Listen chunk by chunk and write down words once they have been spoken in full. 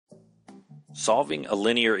Solving a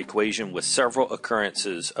linear equation with several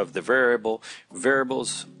occurrences of the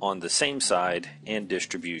variables on the same side and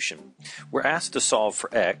distribution. We're asked to solve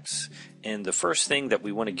for x, and the first thing that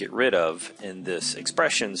we want to get rid of in this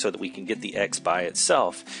expression so that we can get the x by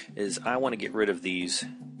itself is I want to get rid of these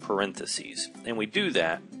parentheses, and we do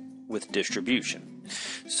that with distribution.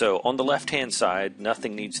 So on the left hand side,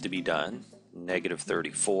 nothing needs to be done, negative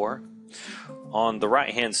 34. On the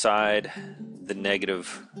right hand side, the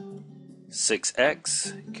negative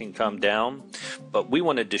 6x can come down, but we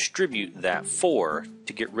want to distribute that 4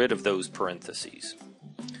 to get rid of those parentheses.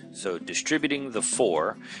 So distributing the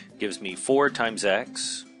 4 gives me 4 times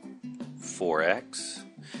x, 4x,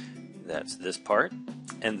 that's this part,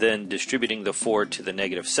 and then distributing the 4 to the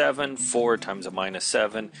negative 7, 4 times a minus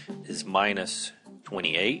 7 is minus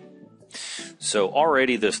 28. So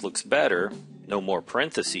already this looks better, no more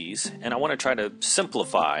parentheses, and I want to try to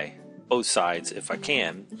simplify both sides if I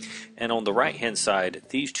can. And on the right hand side,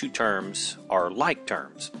 these two terms are like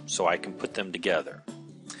terms, so I can put them together.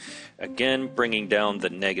 Again, bringing down the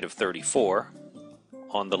negative 34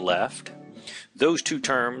 on the left. Those two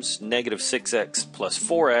terms, negative 6x plus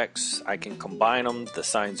 4x, I can combine them. The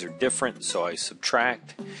signs are different, so I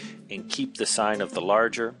subtract and keep the sign of the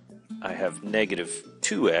larger. I have negative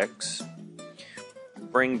 2x,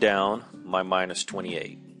 bring down my minus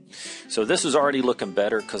 28. So this is already looking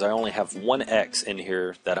better because I only have one x in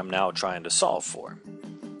here that I'm now trying to solve for.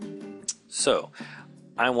 So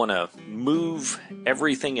I want to move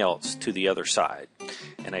everything else to the other side.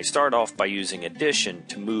 And I start off by using addition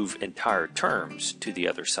to move entire terms to the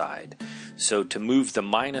other side. So to move the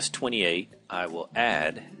minus 28, I will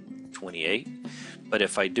add 28. But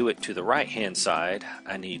if I do it to the right hand side,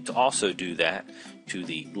 I need to also do that to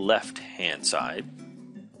the left hand side.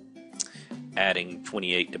 Adding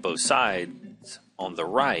 28 to both sides on the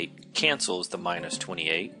right cancels the minus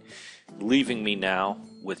 28, leaving me now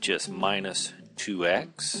with just minus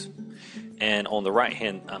 2x. And on the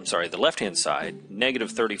the left hand side,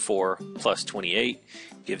 negative 34 plus 28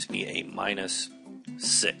 gives me a minus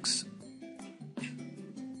 6.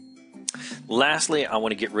 Lastly, I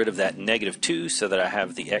want to get rid of that negative 2 so that I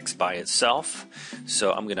have the x by itself.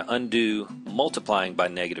 So I'm going to undo multiplying by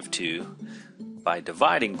negative 2 by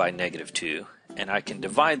dividing by negative 2, and I can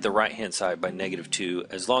divide the right hand side by negative 2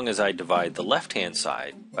 as long as I divide the left hand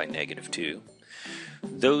side by negative 2.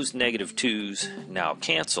 Those negative 2's now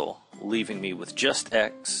cancel, leaving me with just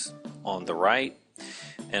x on the right,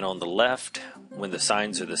 and on the left, when the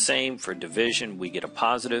signs are the same for division, we get a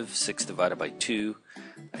positive. 6 divided by 2,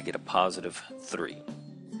 I get a positive 3.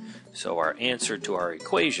 So our answer to our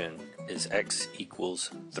equation is x equals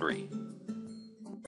 3.